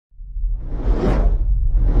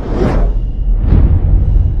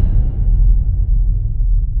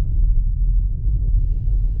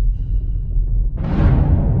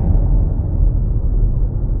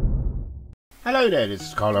Hello there, this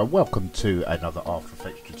is Carlo. Welcome to another After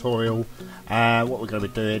Effects tutorial. And what we're going to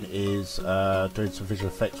be doing is doing some visual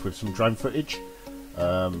effects with some drone footage.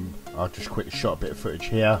 I just quickly shot a bit of footage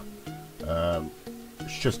here.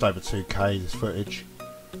 It's just over 2K, this footage.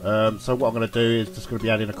 So what I'm going to do is just going to be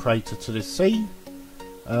adding a crater to this scene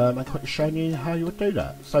and quickly showing you how you would do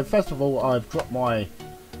that. So first of all, I've dropped my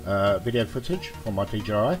video footage from my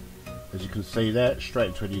DJI. As you can see there, straight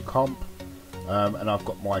into a new comp. And I've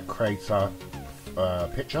got my crater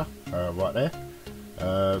picture right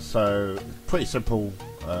there. So pretty simple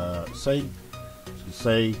scene. As you can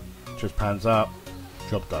see, just pans up,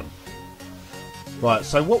 job done. Right,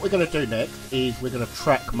 so what we're going to do next is we're going to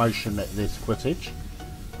track motion this footage.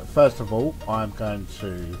 But first of all, I'm going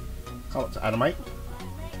to come up to animate.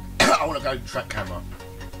 I want to go track camera.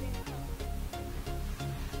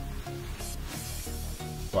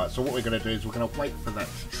 Right, so what we're going to do is we're going to wait for that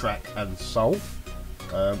to track and solve.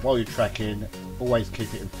 While you're tracking, always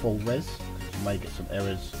keep it in full res, because you may get some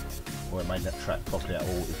errors, or it may not track properly at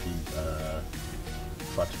all if you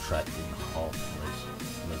try to track in half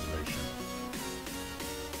resolution.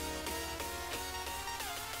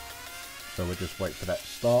 So we'll just wait for that to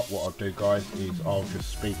start. What I'll do, guys, is I'll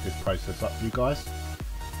just speed this process up for you guys,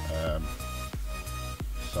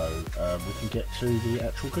 so we can get to the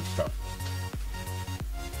actual good stuff.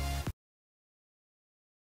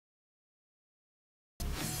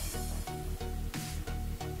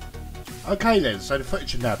 Okay then, so the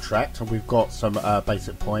footage is now tracked and we've got some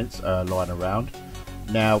basic points lying around.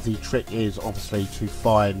 Now the trick is obviously to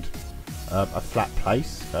find a flat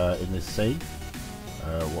place in this scene,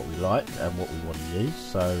 what we like and what we want to use.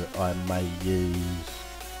 So I may use,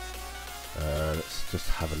 let's just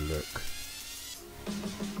have a look.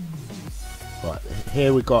 Right,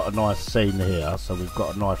 here we've got a nice scene here, so we've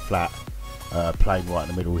got a nice flat plane right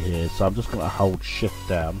in the middle here. So I'm just going to hold shift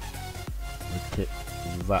down and click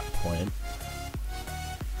that point,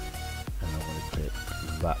 and I'm going to click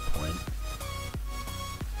that point,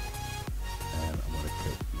 and I'm going to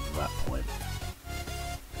click that point.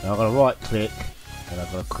 Now I'm going to right click and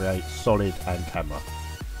I'm going to create solid and camera.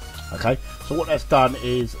 Okay, so what that's done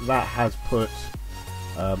is that has put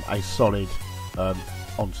a solid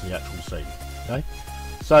onto the actual scene. Okay,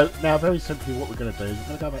 so now very simply what we're going to do is we're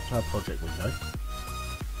going to go back to our project window.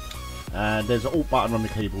 And there's an Alt button on the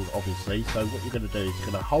keyboard, obviously. So what you're going to do is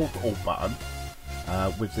you're going to hold the Alt button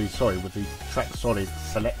with the track solid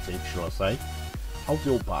selected, shall I say. Hold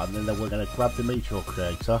the Alt button, and then we're going to grab the Meteor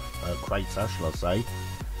crater, shall I say,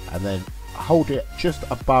 and then hold it just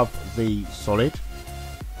above the solid,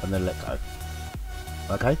 and then let go.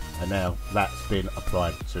 Okay, and now that's been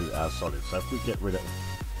applied to our solid. So if we get rid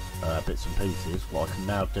of bits and pieces, what I can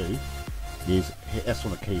now do is hit S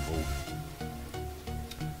on the keyboard.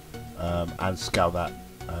 And scale that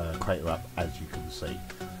crater up, as you can see.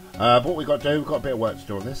 But what we've got to do, we've got a bit of work to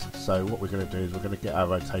do on this. So what we're going to do is we're going to get our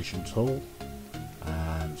rotation tool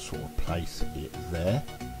and sort of place it there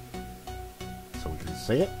so we can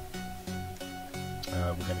see it.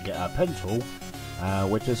 We're going to get our pen tool.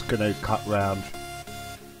 We're just going to cut round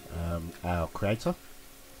our crater,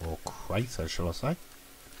 or crater, shall I say.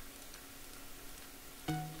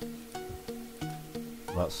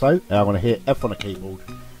 Like so. Now I'm going to hit F on the keyboard,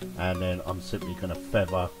 and then I'm simply going to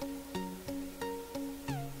feather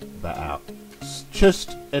that out. It's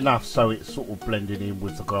just enough so it's sort of blending in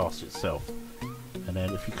with the grass itself. And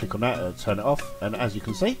then if you click on that, it'll turn it off. And as you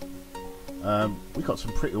can see, we've got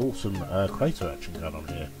some pretty awesome crater action going on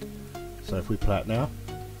here. So if we play it now,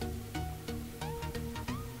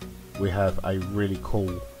 we have a really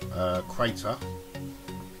cool crater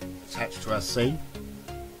attached to our scene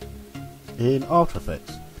in After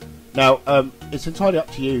Effects. Now, it's entirely up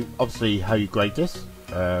to you, obviously, how you grade this.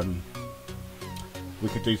 We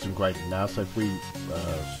could do some grading now. So if we,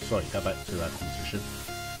 go back to our composition.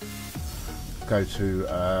 Go to,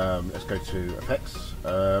 let's go to effects.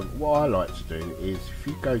 What I like to do is, if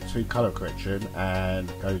you go to color correction and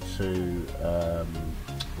go to,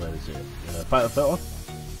 where is it? Photo filter.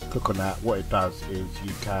 Click on that. What it does is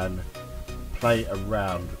you can play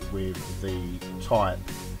around with the type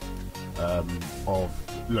of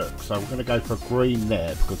look. So we're going to go for green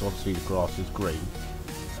there because obviously the grass is green,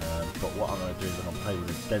 but what I'm going to do is I'm going to play with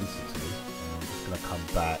the density, and I'm just going to come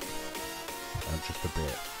back just a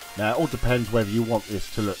bit. Now it all depends whether you want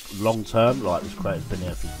this to look long term, like this crater's been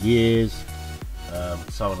there for years,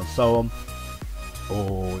 so on and so on,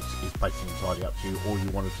 or it's basically entirely up to you, or you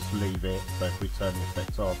want to just leave it. So if we turn the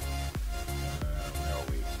effect off, where are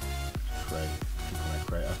we? Click on that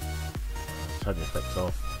crater, turn the effect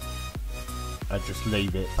off, and just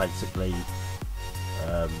leave it basically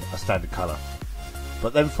a standard colour.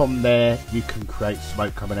 But then from there you can create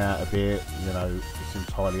smoke coming out of it. You know, it's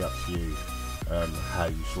entirely up to you how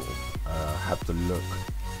you sort of have the look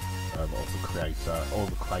of the creator, or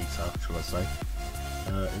the crater, shall I say,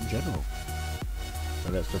 in general.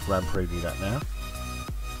 So let's just run preview that now.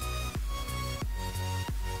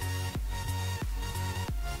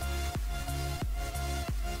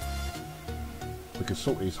 We can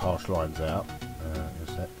sort these harsh lines out in a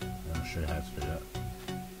sec. I'll show you how to do that.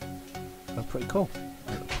 That's pretty cool.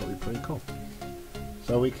 That's probably pretty cool.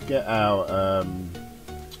 So we could get our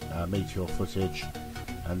Meteor footage,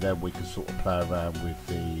 and then we can sort of play around with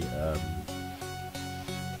the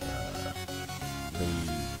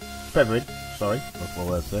feathering. Sorry, that's my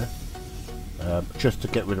words there. Just to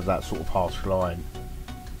get rid of that sort of harsh line,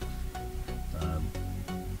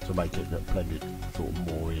 to make it look blended sort of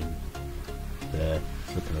more in there.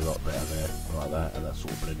 It's looking a lot better there, like that, and that's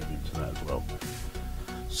sort of blended into that as well.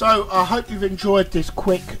 So I hope you've enjoyed this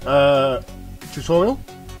quick tutorial.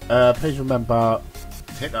 Please remember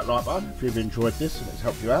to hit that like button if you've enjoyed this and it's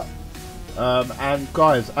helped you out. And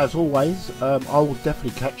guys, as always, I will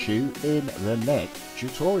definitely catch you in the next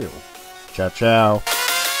tutorial. Ciao, ciao.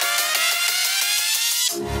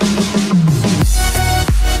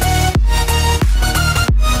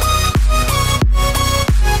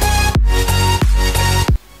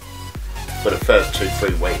 For the first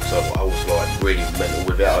 2-3 weeks, I was like really mental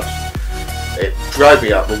with it. It drove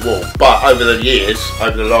me up the wall. But over the years,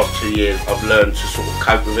 over the last 2 years, I've learned to sort of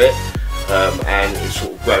cope with it, and it's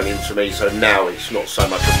sort of grown into me. So now it's not so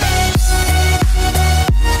much.